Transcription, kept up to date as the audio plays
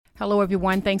Hello,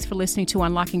 everyone. Thanks for listening to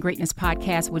Unlocking Greatness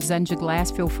Podcast with Zenja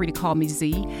Glass. Feel free to call me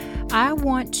Z. I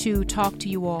want to talk to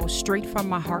you all straight from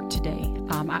my heart today.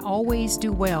 I always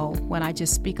do well when I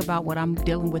just speak about what I'm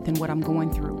dealing with and what I'm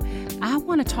going through. I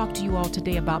want to talk to you all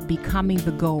today about becoming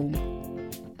the goal.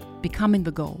 Becoming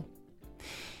the goal.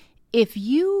 If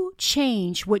you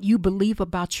change what you believe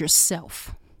about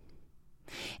yourself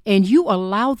and you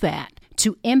allow that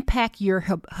to impact your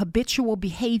habitual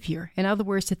behavior, in other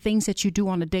words, the things that you do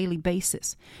on a daily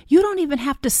basis, you don't even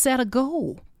have to set a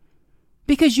goal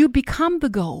because you become the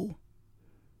goal.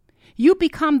 You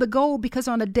become the goal because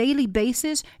on a daily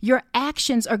basis, your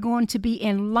actions are going to be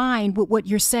in line with what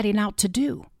you're setting out to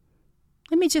do.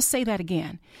 Let me just say that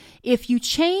again. If you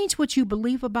change what you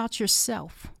believe about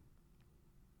yourself,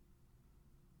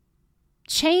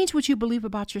 change what you believe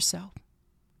about yourself,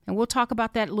 and we'll talk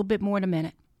about that a little bit more in a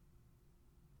minute.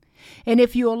 And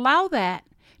if you allow that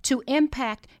to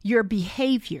impact your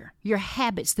behavior, your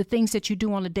habits, the things that you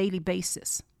do on a daily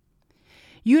basis,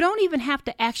 you don't even have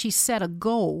to actually set a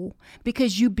goal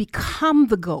because you become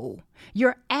the goal.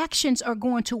 Your actions are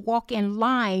going to walk in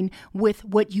line with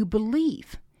what you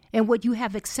believe and what you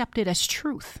have accepted as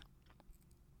truth.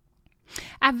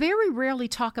 I very rarely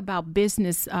talk about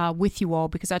business with you all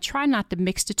because I try not to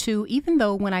mix the two, even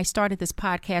though when I started this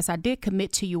podcast, I did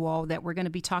commit to you all that we're going to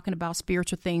be talking about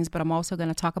spiritual things, but I'm also going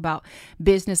to talk about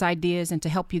business ideas and to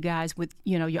help you guys with,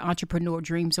 your entrepreneur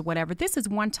dreams or whatever. This is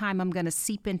one time I'm going to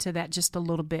seep into that just a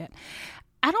little bit.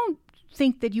 I don't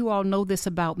think that you all know this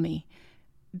about me.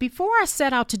 Before I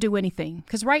set out to do anything,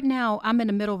 because right now I'm in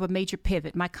the middle of a major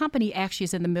pivot. My company actually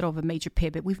is in the middle of a major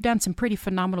pivot. We've done some pretty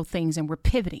phenomenal things and we're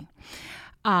pivoting.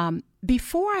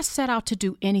 Before I set out to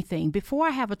do anything, before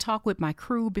I have a talk with my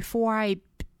crew, before I,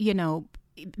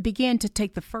 begin to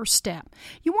take the first step,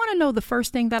 you want to know the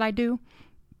first thing that I do?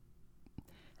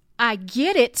 I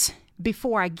get it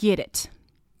before I get it.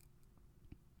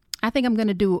 I think I'm going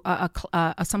to do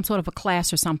some sort of a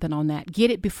class or something on that.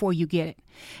 Get it before you get it.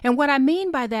 And what I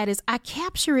mean by that is I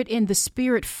capture it in the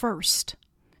spirit first.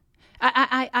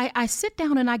 I sit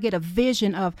down and I get a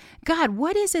vision of, God,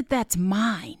 what is it that's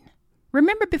mine?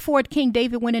 Remember before King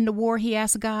David went into war, he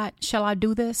asked God, shall I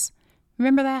do this?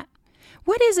 Remember that?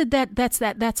 What is it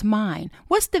that's mine?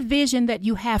 What's the vision that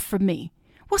you have for me?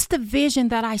 What's the vision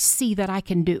that I see that I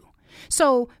can do?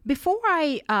 So before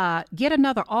I get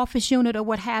another office unit or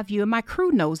what have you, and my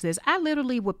crew knows this, I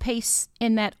literally would pace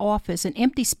in that office, an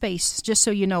empty space, just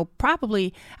so you know,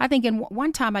 probably, I think in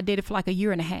one time I did it for like a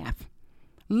year and a half.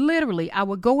 Literally, I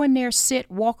would go in there,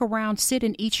 sit, walk around, sit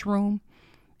in each room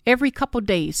every couple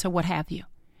days or what have you.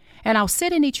 And I'll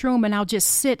sit in each room and I'll just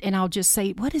sit and I'll just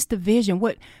say, what is the vision?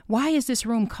 Why is this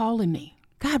room calling me?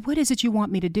 God, what is it you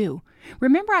want me to do?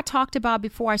 Remember I talked about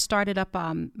before I started up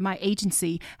my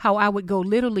agency, how I would go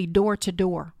literally door to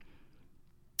door.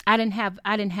 I didn't have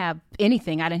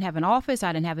anything. I didn't have an office.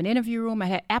 I didn't have an interview room. I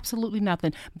had absolutely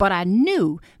nothing. But I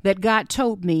knew that God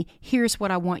told me, here's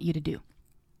what I want you to do.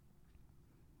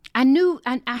 I knew,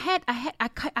 and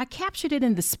I captured it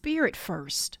in the spirit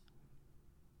first.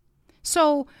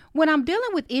 So when I'm dealing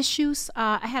with issues,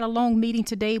 I had a long meeting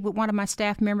today with one of my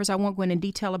staff members. I won't go into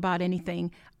detail about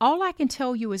anything. All I can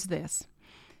tell you is this.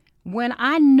 When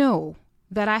I know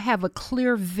that I have a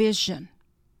clear vision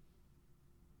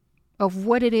of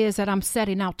what it is that I'm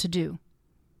setting out to do,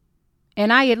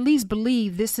 and I at least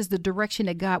believe this is the direction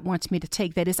that God wants me to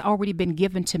take, that it's already been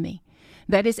given to me,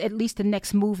 that is at least the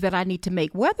next move that I need to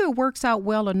make. Whether it works out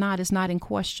well or not is not in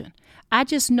question. I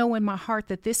just know in my heart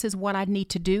that this is what I need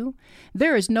to do.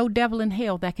 There is no devil in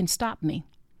hell that can stop me.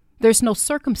 There's no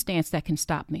circumstance that can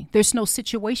stop me. There's no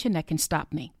situation that can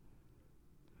stop me.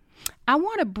 I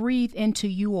want to breathe into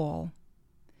you all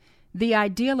the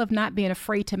ideal of not being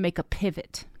afraid to make a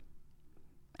pivot.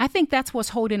 I think that's what's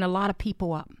holding a lot of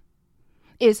people up.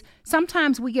 Is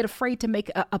sometimes we get afraid to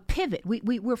make a pivot.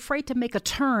 We're afraid to make a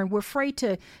turn. We're afraid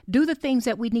to do the things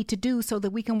that we need to do so that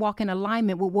we can walk in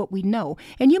alignment with what we know.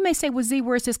 And you may say, well, Z,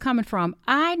 where's this coming from?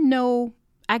 I know,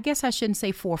 I guess I shouldn't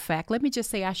say for a fact. Let me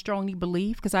just say I strongly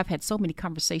believe, because I've had so many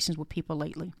conversations with people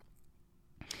lately.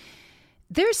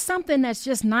 There's something that's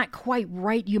just not quite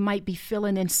right you might be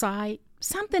feeling inside.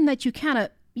 Something that you kind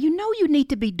of, you need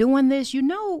to be doing this.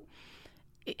 You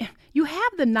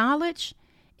have the knowledge.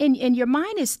 And your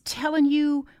mind is telling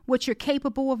you what you're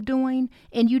capable of doing,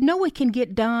 and you know it can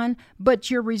get done, but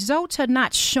your results are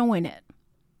not showing it.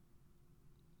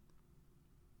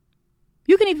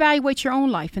 You can evaluate your own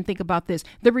life and think about this.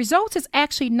 The results is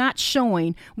actually not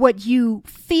showing what you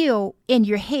feel in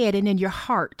your head and in your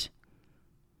heart.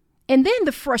 And then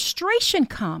the frustration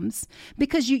comes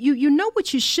because you know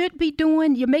what you should be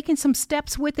doing. You're making some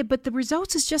steps with it, but the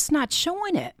results is just not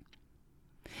showing it.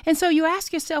 And so you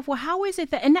ask yourself, well, how is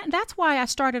it that, and that's why I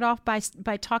started off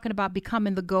by talking about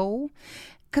becoming the goal.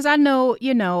 Because I know,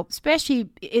 especially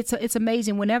it's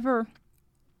amazing whenever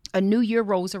a new year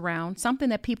rolls around, something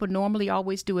that people normally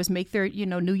always do is make their,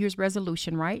 New Year's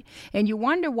resolution, right? And you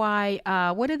wonder why,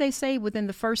 what do they say? Within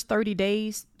the first 30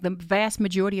 days, the vast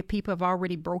majority of people have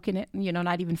already broken it,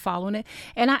 not even following it.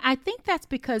 And I think that's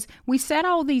because we set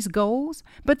all these goals,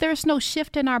 but there's no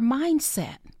shift in our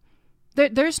mindset.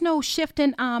 There's no shift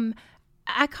in,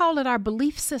 I call it our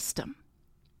belief system.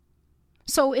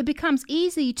 So it becomes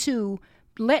easy to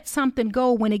let something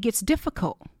go when it gets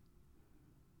difficult,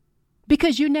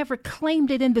 because you never claimed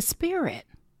it in the spirit.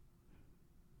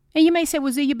 And you may say,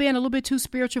 well, Z, you're being a little bit too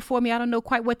spiritual for me. I don't know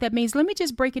quite what that means. Let me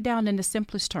just break it down in the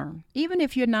simplest term. Even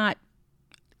if you're not,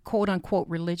 quote unquote,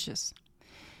 religious,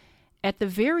 at the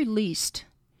very least,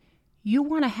 you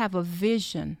want to have a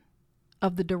vision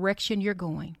of the direction you're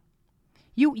going.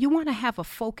 You want to have a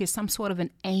focus, some sort of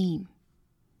an aim.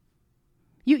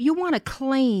 You want to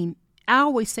claim, I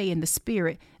always say in the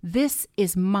spirit, this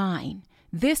is mine.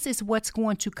 This is what's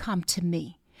going to come to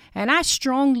me. And I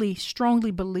strongly,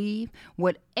 strongly believe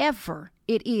whatever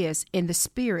it is in the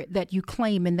spirit that you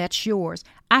claim and that's yours,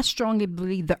 I strongly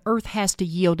believe the earth has to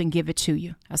yield and give it to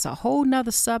you. That's a whole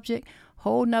nother subject,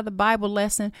 whole nother Bible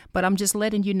lesson, but I'm just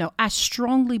letting you know, I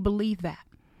strongly believe that.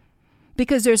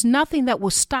 Because there's nothing that will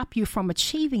stop you from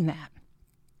achieving that.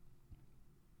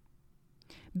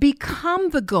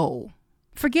 Become the goal.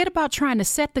 Forget about trying to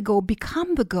set the goal.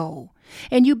 Become the goal.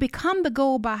 And you become the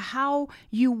goal by how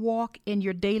you walk in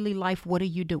your daily life. What are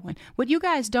you doing? What you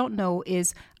guys don't know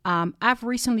is I've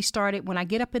recently started, when I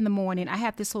get up in the morning, I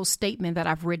have this little statement that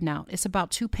I've written out. It's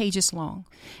about 2 pages long.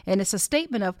 And it's a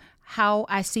statement of how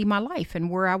I see my life and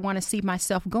where I want to see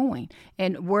myself going.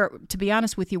 And where, to be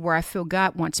honest with you, where I feel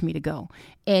God wants me to go.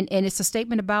 And it's a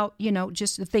statement about,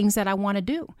 just the things that I want to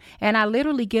do. And I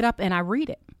literally get up and I read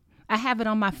it. I have it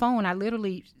on my phone. I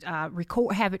literally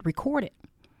have it recorded.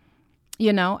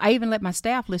 I even let my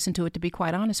staff listen to it, to be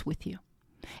quite honest with you.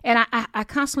 And I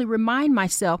constantly remind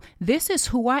myself, this is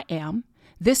who I am.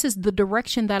 This is the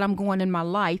direction that I'm going in my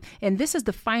life. And this is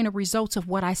the final results of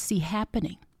what I see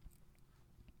happening.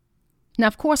 Now,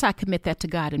 of course, I commit that to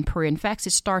God in prayer. In fact,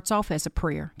 it starts off as a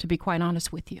prayer, to be quite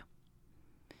honest with you.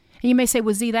 And you may say,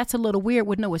 well, Z, that's a little weird.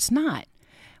 Well, no, it's not.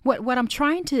 What I'm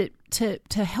trying to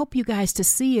help you guys to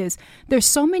see is there's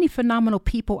so many phenomenal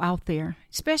people out there,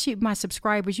 especially my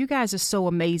subscribers. You guys are so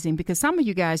amazing, because some of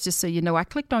you guys, just so you know, I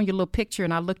clicked on your little picture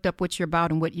and I looked up what you're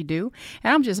about and what you do.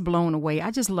 And I'm just blown away. I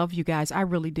just love you guys. I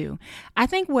really do. I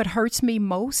think what hurts me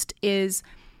most is,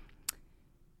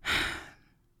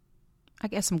 I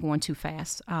guess I'm going too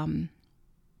fast. I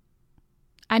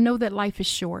know that life is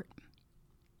short.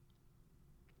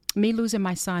 Me losing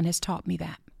my son has taught me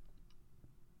that.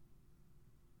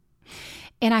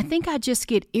 And I think I just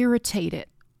get irritated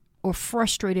or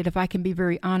frustrated, if I can be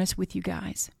very honest with you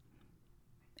guys,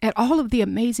 at all of the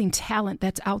amazing talent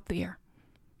that's out there,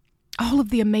 all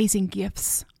of the amazing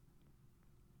gifts.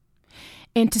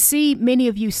 And to see many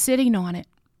of you sitting on it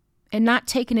and not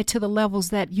taking it to the levels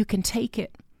that you can take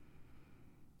it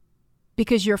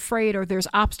because you're afraid, or there's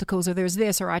obstacles, or there's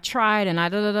this, or I tried and I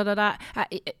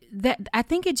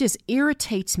think it just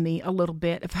irritates me a little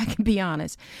bit, if I can be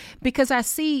honest, because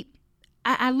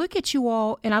I look at you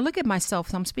all and I look at myself,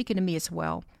 so I'm speaking to me as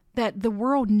well, that the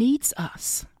world needs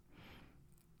us.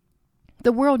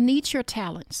 The world needs your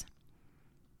talents.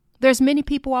 There's many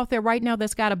people out there right now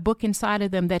that's got a book inside of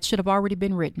them that should have already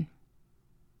been written.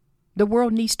 The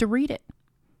world needs to read it.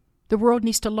 The world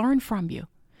needs to learn from you.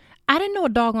 I didn't know a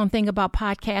doggone thing about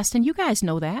podcasting. You guys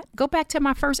know that. Go back to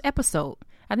my first episode.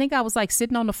 I think I was like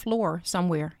sitting on the floor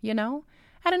somewhere, I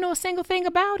didn't know a single thing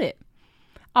about it.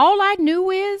 All I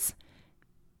knew is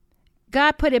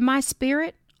God put in my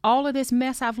spirit, all of this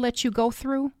mess I've let you go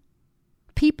through,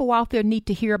 people out there need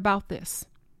to hear about this.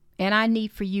 And I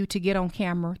need for you to get on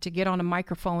camera, to get on a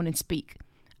microphone and speak.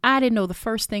 I didn't know the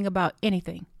first thing about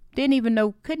anything. Didn't even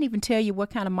know, couldn't even tell you what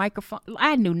kind of microphone.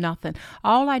 I knew nothing.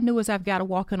 All I knew is I've got to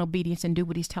walk in obedience and do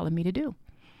what he's telling me to do.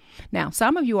 Now,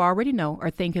 some of you already know, are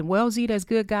thinking, well, Z, that's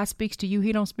good. God speaks to you.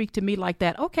 He don't speak to me like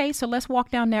that. Okay, so let's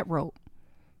walk down that road.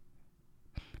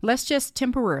 Let's just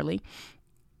temporarily,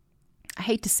 I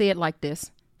hate to say it like this,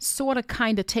 sort of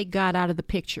kind of take God out of the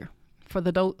picture for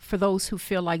those who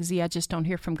feel like, Z, I just don't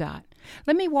hear from God.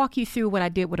 Let me walk you through what I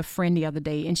did with a friend the other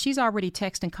day. And she's already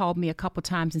texted and called me a couple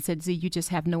times and said, Z, you just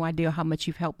have no idea how much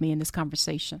you've helped me in this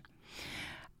conversation.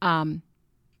 I'm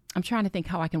trying to think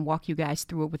how I can walk you guys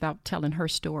through it without telling her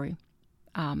story.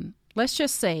 Let's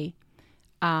just say,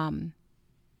 let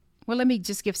me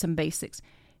just give some basics.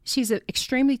 She's an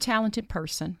extremely talented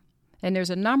person. And there's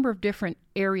a number of different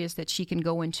areas that she can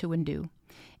go into and do.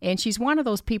 And she's one of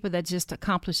those people that just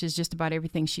accomplishes just about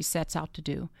everything she sets out to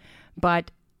do.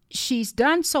 But she's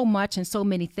done so much and so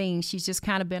many things. She's just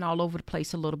kind of been all over the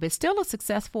place a little bit. Still a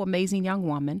successful, amazing young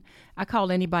woman. I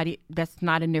call anybody that's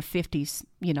not in their 50s,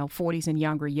 40s and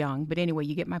younger young. But anyway,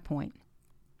 you get my point.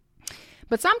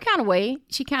 But some kind of way,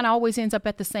 she kind of always ends up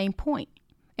at the same point.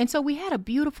 And so we had a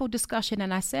beautiful discussion,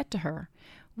 and I said to her,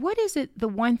 what is it, the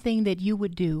one thing that you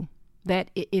would do that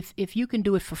if you can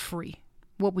do it for free,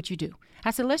 what would you do?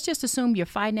 I said, let's just assume your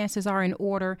finances are in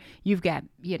order. You've got,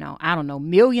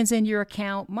 millions in your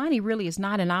account. Money really is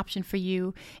not an option for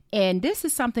you. And this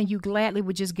is something you gladly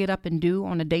would just get up and do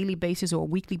on a daily basis or a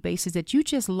weekly basis that you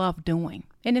just love doing.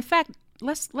 And in fact,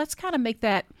 let's kind of make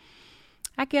that,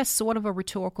 I guess, sort of a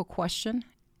rhetorical question.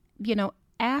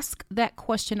 Ask that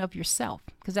question of yourself,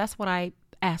 because that's what I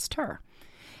asked her.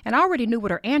 And I already knew what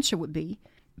her answer would be.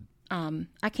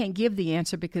 I can't give the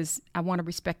answer because I want to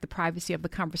respect the privacy of the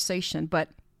conversation. But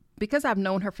because I've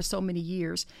known her for so many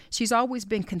years, she's always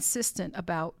been consistent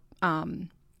about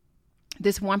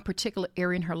this one particular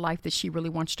area in her life that she really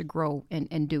wants to grow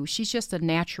and do. She's just a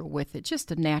natural with it,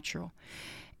 just a natural.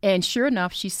 And sure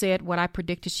enough, she said what I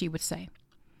predicted she would say.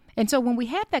 And so when we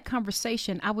had that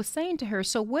conversation, I was saying to her,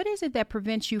 so what is it that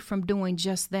prevents you from doing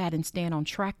just that and staying on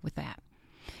track with that?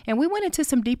 And we went into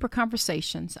some deeper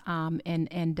conversations, and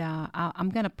I'm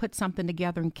going to put something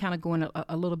together and kind of go in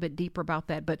a little bit deeper about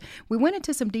that. But we went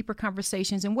into some deeper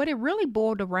conversations, and what it really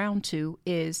boiled around to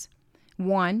is,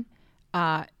 one,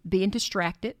 being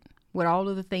distracted with all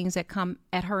of the things that come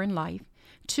at her in life.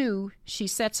 Two, she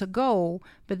sets a goal,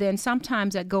 but then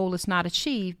sometimes that goal is not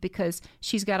achieved because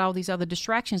she's got all these other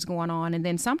distractions going on. And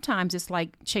then sometimes it's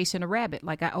like chasing a rabbit,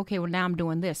 like, okay, well, now I'm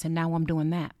doing this and now I'm doing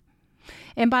that.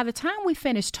 And by the time we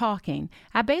finished talking,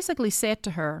 I basically said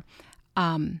to her,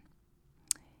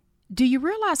 do you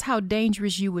realize how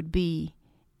dangerous you would be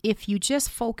if you just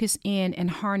focus in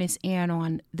and harness in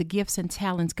on the gifts and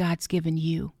talents God's given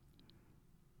you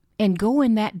and go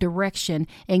in that direction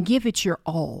and give it your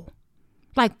all?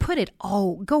 Like put it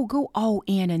all, go all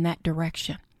in that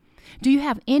direction. Do you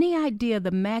have any idea the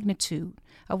magnitude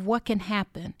of what can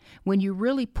happen when you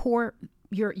really pour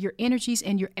your energies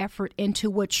and your effort into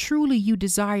what truly you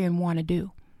desire and want to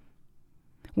do,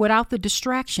 without the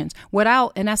distractions,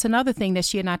 and that's another thing that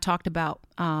she and I talked about.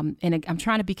 And I'm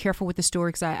trying to be careful with the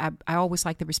story because I always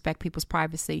like to respect people's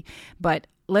privacy. But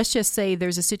let's just say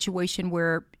there's a situation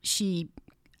where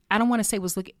I don't want to say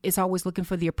is always looking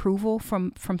for the approval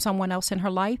from someone else in her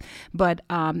life, but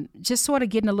just sort of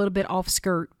getting a little bit off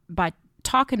skirt by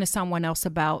talking to someone else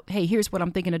about, hey, here's what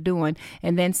I'm thinking of doing.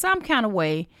 And then some kind of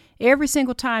way, every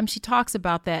single time she talks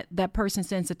about that person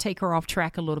tends to take her off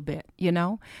track a little bit,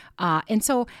 And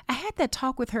so I had that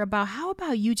talk with her about, how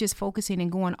about you just focusing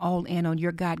and going all in on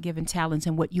your God-given talents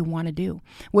and what you want to do,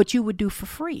 what you would do for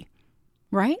free,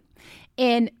 right?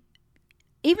 And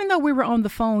even though we were on the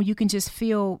phone, you can just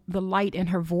feel the light in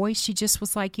her voice. She just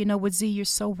was like, what, Z, you're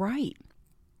so right.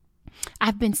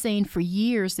 I've been saying for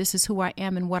years, this is who I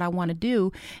am and what I want to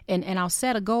do. And I'll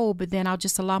set a goal, but then I'll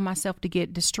just allow myself to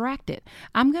get distracted.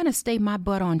 I'm going to stay my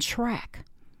butt on track.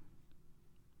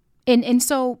 And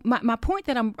so my point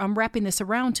that I'm wrapping this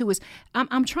around to is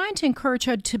I'm trying to encourage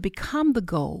her to become the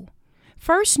goal.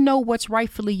 First, know what's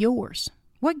rightfully yours.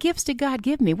 What gifts did God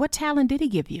give me? What talent did he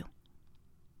give you?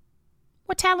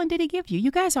 What talent did he give you?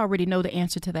 You guys already know the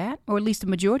answer to that, or at least the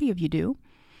majority of you do.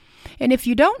 And if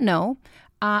you don't know,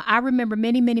 I remember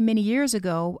many, many, many years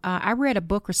ago, I read a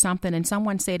book or something, and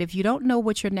someone said, if you don't know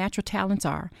what your natural talents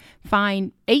are,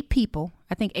 find 8 people,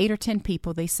 I think 8 or 10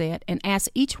 people, they said, and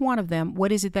ask each one of them,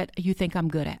 what is it that you think I'm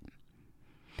good at?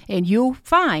 And you'll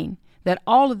find that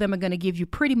all of them are going to give you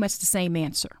pretty much the same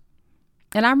answer.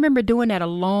 And I remember doing that a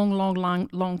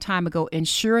long time ago, and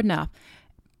sure enough,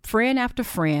 friend after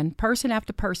friend, person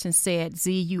after person said,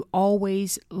 Z, you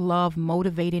always love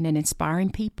motivating and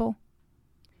inspiring people.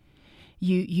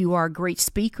 You are a great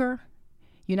speaker.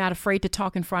 You're not afraid to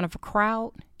talk in front of a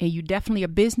crowd, and you definitely are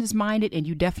business minded, and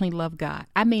you definitely love God.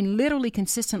 I mean, literally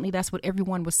consistently, that's what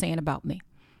everyone was saying about me.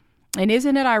 And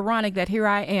isn't it ironic that here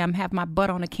I am, have my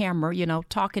butt on a camera,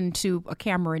 talking to a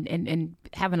camera and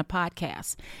having a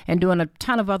podcast and doing a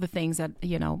ton of other things that,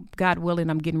 God willing,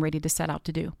 I'm getting ready to set out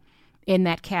to do in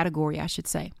that category, I should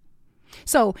say.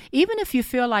 So even if you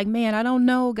feel like, man, I don't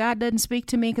know, God doesn't speak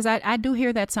to me, because I do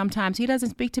hear that sometimes. He doesn't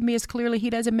speak to me as clearly. He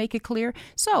doesn't make it clear.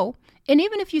 So, and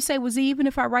even if you say, well, Z, even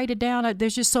if I write it down,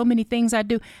 there's just so many things I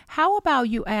do. How about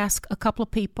you ask a couple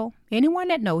of people, anyone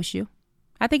that knows you?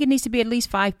 I think it needs to be at least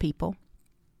 5 people.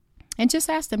 And just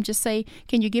ask them, just say,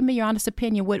 can you give me your honest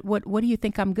opinion? What do you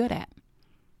think I'm good at?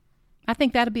 I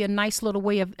think that'd be a nice little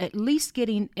way of at least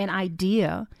getting an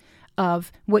idea of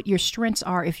what your strengths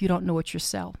are if you don't know it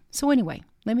yourself. So anyway,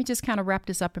 let me just kind of wrap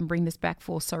this up and bring this back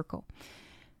full circle.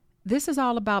 This is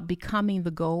all about becoming the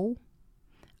goal,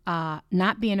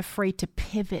 not being afraid to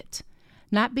pivot,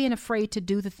 not being afraid to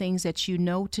do the things that you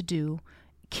know to do.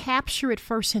 Capture it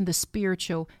first in the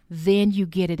spiritual, then you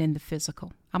get it in the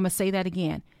physical. I'm going to say that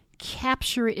again.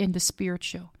 Capture it in the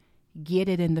spiritual, get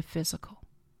it in the physical.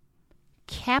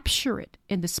 Capture it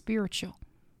in the spiritual.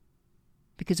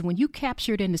 Because when you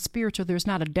capture it in the spiritual, there's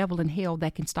not a devil in hell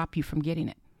that can stop you from getting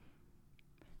it.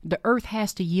 The earth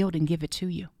has to yield and give it to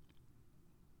you.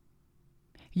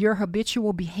 Your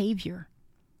habitual behavior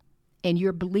and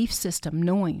your belief system,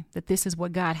 knowing that this is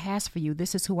what God has for you,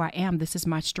 this is who I am, this is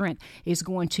my strength, is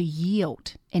going to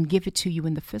yield and give it to you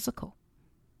in the physical.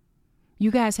 You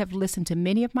guys have listened to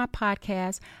many of my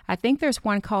podcasts. I think there's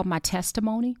one called My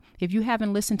Testimony. If you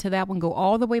haven't listened to that one, go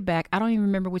all the way back. I don't even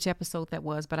remember which episode that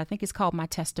was, but I think it's called My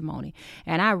Testimony.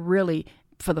 And I really,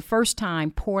 for the first time,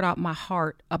 poured out my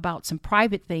heart about some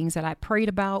private things that I prayed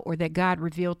about or that God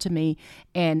revealed to me.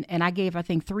 And I gave, I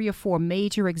think, 3 or 4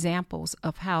 major examples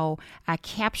of how I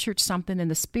captured something in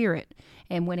the spirit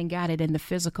and went and got it in the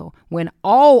physical when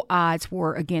all odds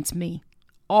were against me.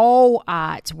 All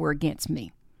odds were against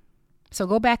me. So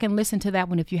go back and listen to that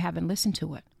one if you haven't listened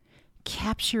to it.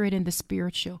 Capture it in the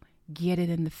spiritual. Get it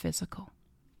in the physical.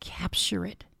 Capture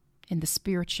it in the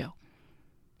spiritual.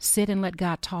 Sit and let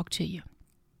God talk to you.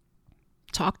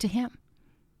 Talk to him.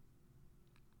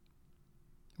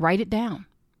 Write it down.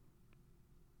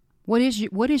 What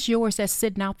is yours that's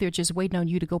sitting out there just waiting on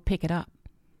you to go pick it up?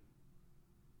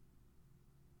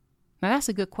 Now that's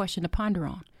a good question to ponder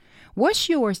on. What's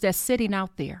yours that's sitting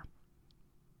out there?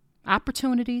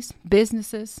 Opportunities,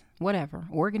 businesses, whatever,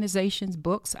 organizations,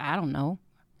 books, I don't know.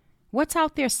 What's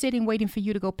out there sitting waiting for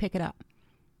you to go pick it up?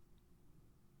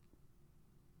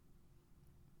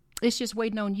 It's just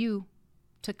waiting on you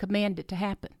to command it to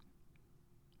happen.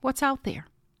 What's out there?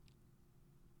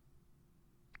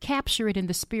 Capture it in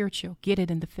the spiritual, get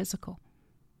it in the physical.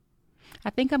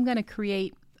 I think I'm going to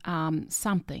create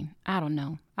something. I don't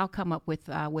know. I'll come up with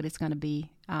what it's going to be.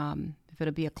 If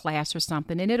it'll be a class or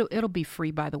something, and it'll be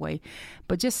free, by the way,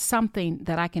 but just something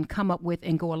that I can come up with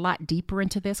and go a lot deeper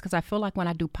into this, because I feel like when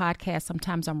I do podcasts,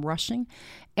 sometimes I'm rushing,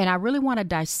 and I really want to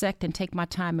dissect and take my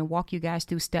time and walk you guys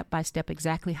through step by step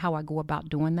exactly how I go about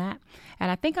doing that.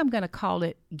 And I think I'm going to call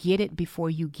it Get It Before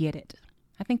You Get It.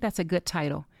 I think that's a good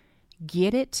title.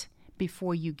 Get it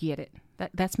before you get it.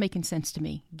 That's making sense to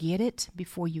me. Get it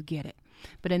before you get it.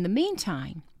 But in the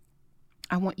meantime,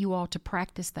 I want you all to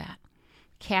practice that.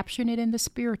 Capturing it in the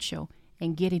spiritual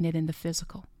and getting it in the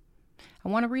physical. I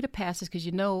want to read a passage because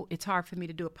you know it's hard for me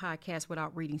to do a podcast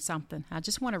without reading something. I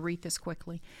just want to read this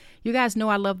quickly. You guys know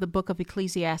I love the book of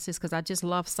Ecclesiastes because I just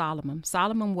love Solomon.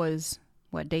 Solomon was,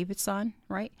 David's son,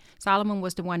 right? Solomon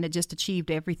was the one that just achieved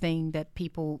everything that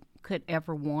people could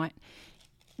ever want.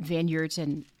 Vineyards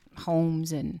and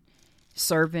homes and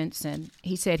servants. And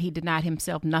he said he denied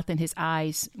himself nothing his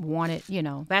eyes wanted.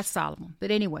 That's Solomon.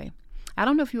 But anyway, I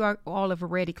don't know if you all have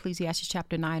read Ecclesiastes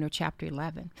chapter 9 or chapter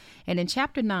 11. And in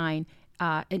chapter 9,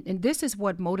 and this is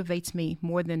what motivates me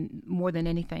more than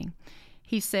anything.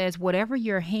 He says, whatever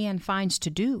your hand finds to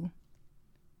do,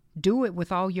 do it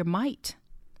with all your might.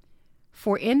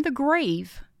 For in the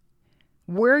grave,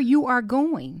 where you are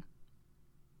going,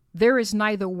 there is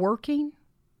neither working,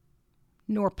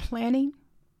 nor planning,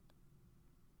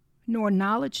 nor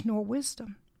knowledge, nor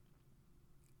wisdom.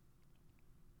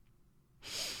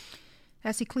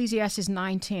 That's Ecclesiastes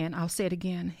 9:10. I'll say it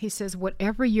again. He says,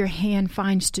 whatever your hand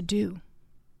finds to do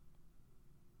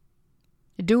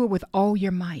it with all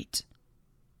your might.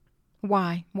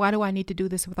 Why? Why do I need to do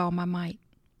this with all my might?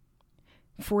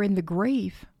 For in the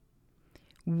grave,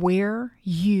 where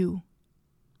you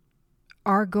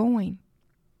are going,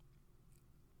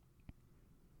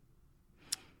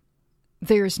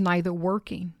 there is neither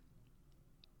working,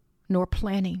 nor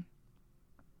planning,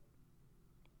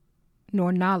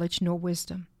 nor knowledge, nor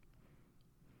wisdom.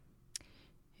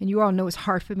 And you all know it's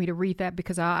hard for me to read that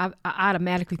because I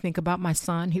automatically think about my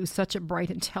son. He was such a bright,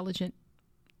 intelligent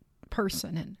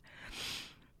person. And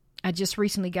I just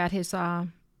recently got his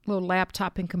little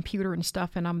laptop and computer and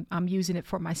stuff, and I'm using it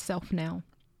for myself now.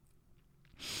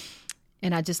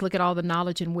 And I just look at all the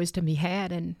knowledge and wisdom he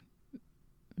had, and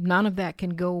none of that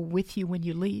can go with you when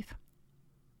you leave.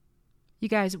 You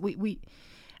guys,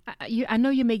 I know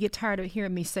you may get tired of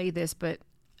hearing me say this, but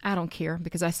I don't care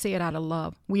because I say it out of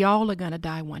love. We all are going to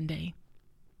die one day.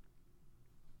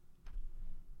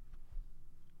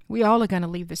 We all are going to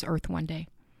leave this earth one day.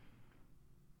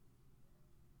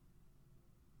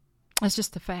 That's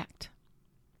just a fact.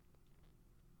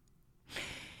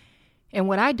 And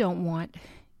what I don't want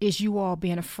is you all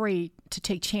being afraid to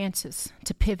take chances,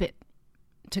 to pivot,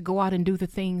 to go out and do the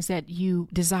things that you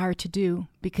desire to do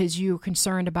because you're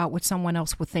concerned about what someone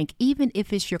else will think, even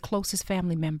if it's your closest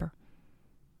family member.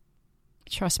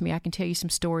 Trust me, I can tell you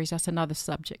some stories. That's another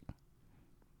subject.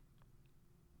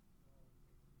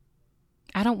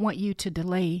 I don't want you to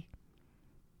delay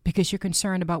because you're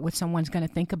concerned about what someone's going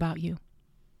to think about you.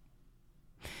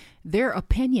 Their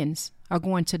opinions are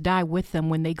going to die with them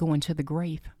when they go into the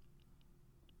grave.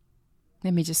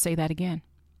 Let me just say that again.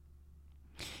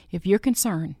 If you're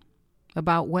concerned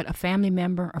about what a family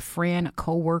member, a friend, a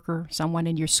coworker, someone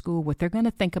in your school, what they're going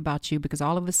to think about you because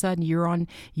all of a sudden you're on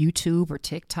YouTube or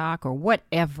TikTok or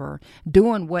whatever,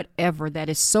 doing whatever that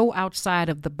is so outside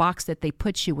of the box that they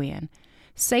put you in,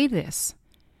 say this: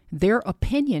 their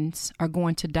opinions are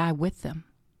going to die with them.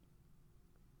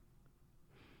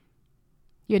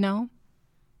 You know,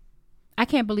 I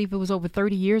can't believe it was over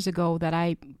 30 years ago that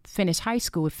I finished high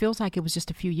school. It feels like it was just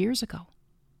a few years ago.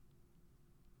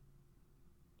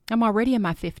 I'm already in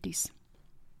my 50s.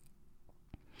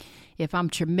 If I'm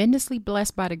tremendously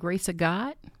blessed by the grace of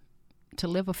God to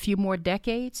live a few more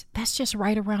decades, that's just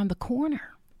right around the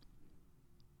corner.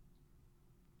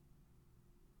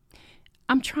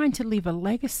 I'm trying to leave a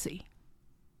legacy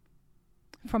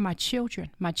for my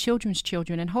children, my children's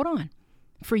children, and hold on,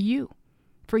 for you,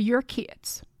 for your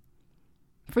kids,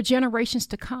 for generations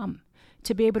to come,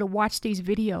 to be able to watch these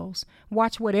videos,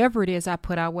 watch whatever it is I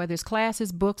put out, whether it's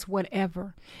classes, books,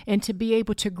 whatever, and to be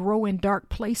able to grow in dark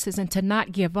places and to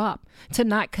not give up, to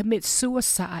not commit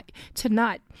suicide, to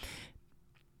not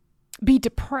be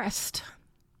depressed.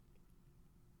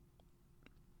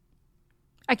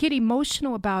 I get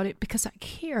emotional about it because I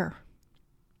care.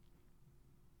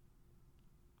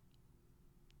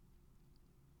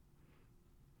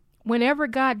 Whenever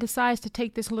God decides to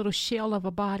take this little shell of a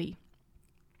body,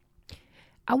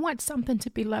 I want something to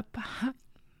be left behind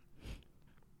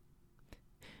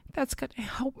that's going to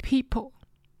help people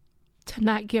to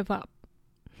not give up.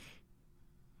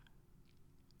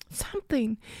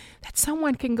 Something that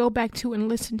someone can go back to and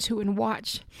listen to and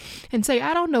watch and say,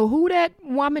 I don't know who that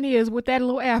woman is with that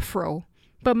little afro,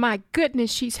 but my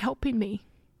goodness, she's helping me.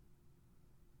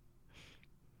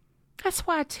 That's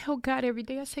why I tell God every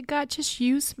day, I say, God, just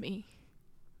use me.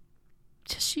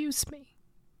 Just use me.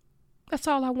 That's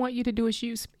all I want you to do is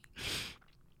use me.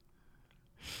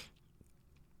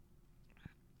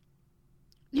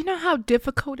 You know how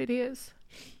difficult it is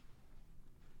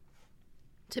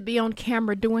to be on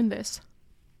camera doing this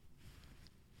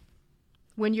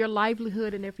when your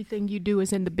livelihood and everything you do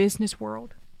is in the business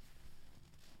world?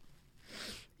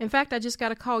 In fact, I just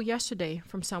got a call yesterday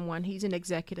from someone. He's an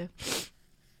executive.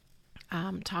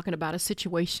 Talking about a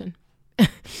situation.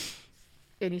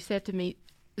 And he said to me,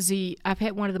 Z, I've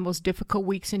had one of the most difficult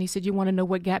weeks. And he said, you want to know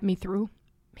what got me through?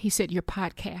 He said, your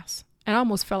podcast. And I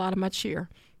almost fell out of my chair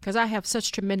because I have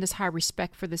such tremendous high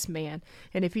respect for this man.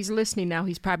 And if he's listening now,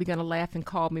 he's probably going to laugh and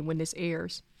call me when this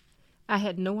airs. I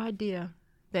had no idea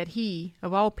that he,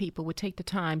 of all people, would take the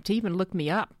time to even look me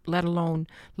up, let alone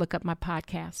look up my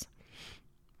podcast.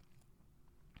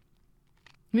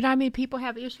 You know how many people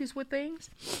have issues with things?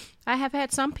 I have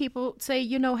had some people say,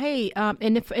 you know, hey,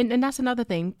 and that's another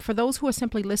thing. For those who are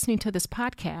simply listening to this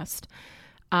podcast,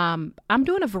 I'm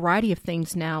doing a variety of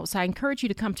things now. So I encourage you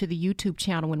to come to the YouTube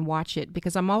channel and watch it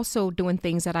because I'm also doing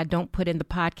things that I don't put in the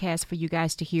podcast for you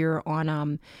guys to hear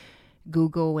on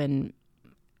Google and,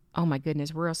 oh my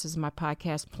goodness, where else is my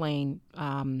podcast playing?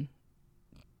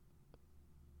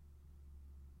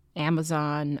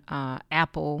 Amazon,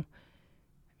 Apple,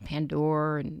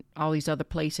 Pandora, and all these other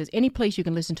places. Any place you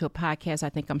can listen to a podcast, I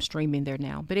think I'm streaming there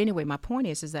now. But anyway, my point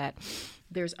is that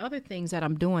there's other things that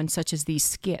I'm doing, such as these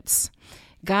skits.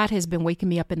 God has been waking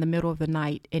me up in the middle of the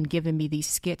night and giving me these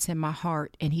skits in my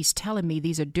heart. And he's telling me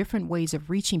these are different ways of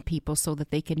reaching people so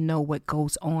that they can know what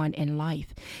goes on in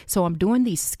life. So I'm doing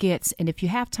these skits. And if you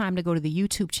have time to go to the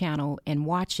YouTube channel and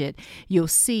watch it, you'll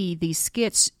see these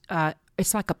skits.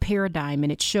 It's like a paradigm,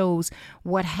 and it shows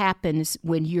what happens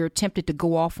when you're tempted to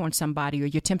go off on somebody or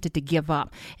you're tempted to give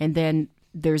up. And then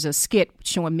there's a skit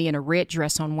showing me in a red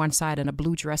dress on one side and a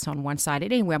blue dress on one side.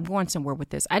 And anyway, I'm going somewhere with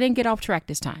this. I didn't get off track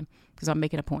this time because I'm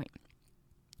making a point.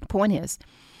 The point is,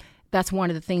 that's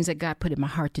one of the things that God put in my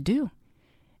heart to do.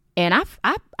 And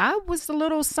I was a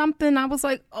little something. I was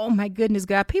like, oh my goodness,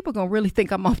 God, people going to really think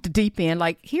I'm off the deep end.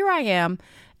 Like, here I am,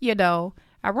 you know,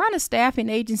 I run a staffing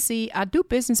agency. I do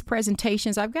business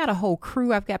presentations. I've got a whole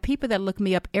crew. I've got people that look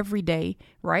me up every day,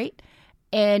 right?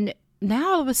 And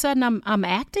now all of a sudden I'm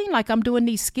acting like I'm doing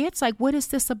these skits. Like, what is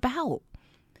this about?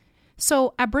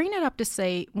 So I bring it up to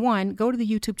say, one, go to the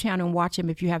YouTube channel and watch them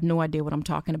if you have no idea what I'm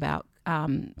talking about.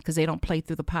 because they don't play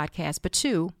through the podcast. But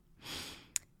 2,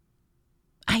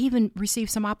 I even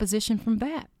received some opposition from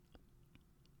that.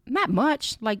 Not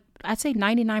much. Like I'd say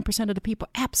 99% of the people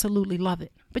absolutely love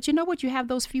it. But you know what? You have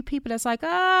those few people that's like,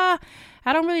 I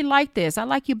don't really like this. I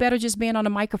like you better just being on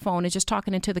a microphone and just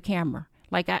talking into the camera.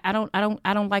 Like I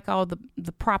don't like all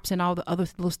the props and all the other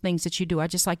those things that you do. I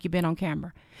just like you being on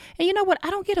camera. And you know what?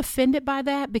 I don't get offended by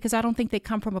that because I don't think they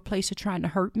come from a place of trying to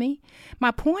hurt me.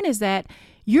 My point is that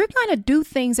you're going to do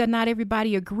things that not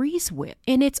everybody agrees with,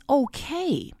 and it's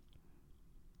okay.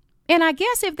 And I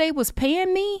guess if they was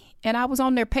paying me and I was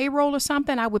on their payroll or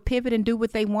something, I would pivot and do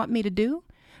what they want me to do.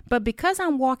 But because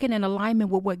I'm walking in alignment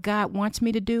with what God wants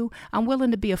me to do, I'm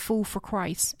willing to be a fool for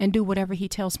Christ and do whatever he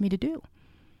tells me to do.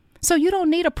 So you don't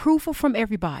need approval from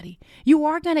everybody. You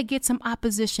are going to get some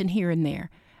opposition here and there.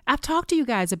 I've talked to you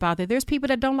guys about that. There's people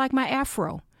that don't like my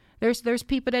afro. There's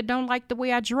people that don't like the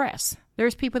way I dress.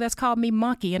 There's people that's called me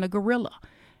monkey and a gorilla.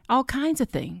 All kinds of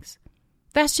things.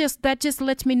 That just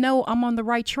lets me know I'm on the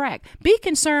right track. Be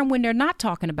concerned when they're not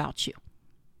talking about you.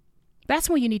 That's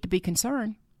when you need to be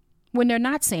concerned, when they're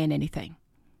not saying anything.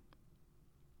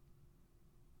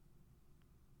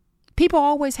 People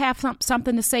always have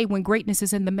something to say when greatness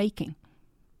is in the making.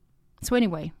 So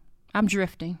anyway, I'm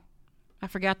drifting. I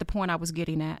forgot the point I was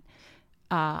getting at.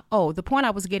 The point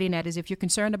I was getting at is if you're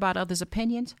concerned about others'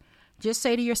 opinions, just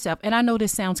say to yourself, and I know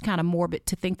this sounds kind of morbid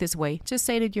to think this way, just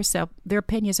say to yourself, their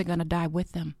opinions are going to die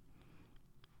with them.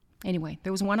 Anyway,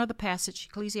 there was one other passage,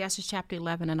 Ecclesiastes chapter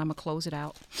 11, and I'm going to close it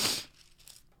out.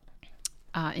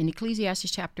 In Ecclesiastes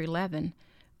chapter 11,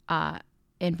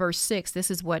 in verse 6,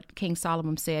 this is what King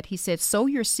Solomon said. He said, sow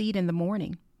your seed in the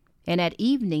morning, and at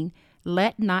evening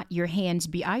let not your hands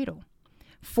be idle,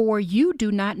 for you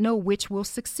do not know which will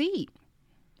succeed,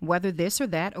 whether this or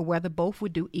that, or whether both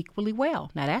would do equally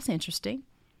well. Now, that's interesting.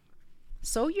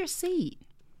 Sow your seed.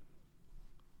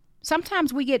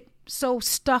 Sometimes we get so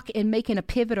stuck in making a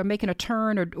pivot or making a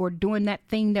turn or doing that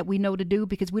thing that we know to do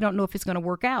because we don't know if it's going to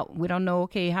work out. We don't know,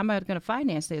 okay, how am I going to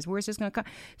finance this? Where's this going to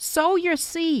come? Sow your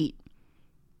seed.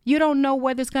 You don't know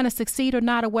whether it's going to succeed or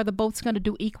not, or whether both's going to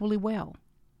do equally well.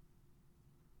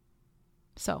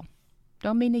 So,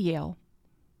 don't mean to yell.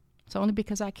 It's only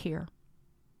because I care.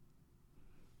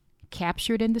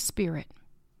 Capture it in the spirit.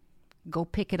 Go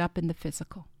pick it up in the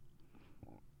physical.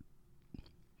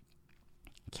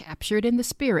 Capture it in the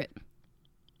spirit.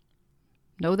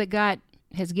 Know that God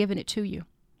has given it to you.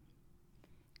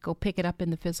 Go pick it up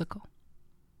in the physical.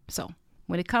 So,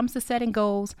 when it comes to setting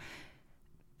goals,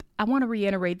 I want to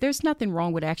reiterate, there's nothing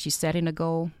wrong with actually setting a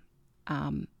goal,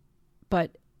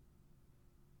 but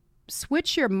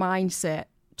switch your mindset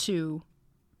to,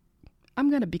 I'm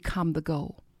going to become the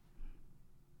goal.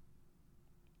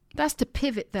 That's the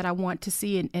pivot that I want to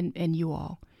see in you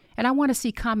all. And I want to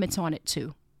see comments on it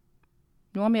too.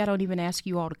 Normally, I don't even ask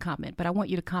you all to comment, but I want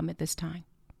you to comment this time.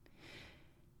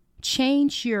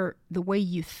 Change the way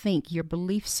you think, your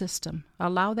belief system.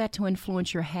 Allow that to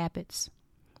influence your habits.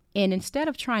 And instead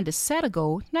of trying to set a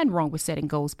goal, nothing wrong with setting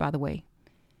goals, by the way,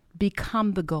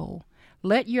 become the goal.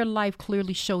 Let your life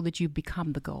clearly show that you've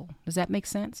become the goal. Does that make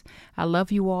sense? I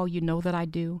love you all. You know that I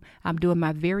do. I'm doing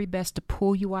my very best to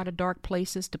pull you out of dark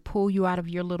places, to pull you out of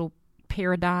your little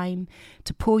paradigm,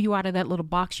 to pull you out of that little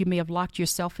box you may have locked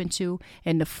yourself into,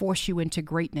 and to force you into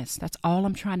greatness. That's all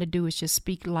I'm trying to do is just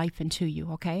speak life into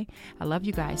you, okay? I love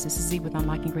you guys. This is Z with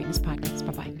Unlocking Greatness Podcast.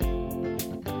 Bye-bye.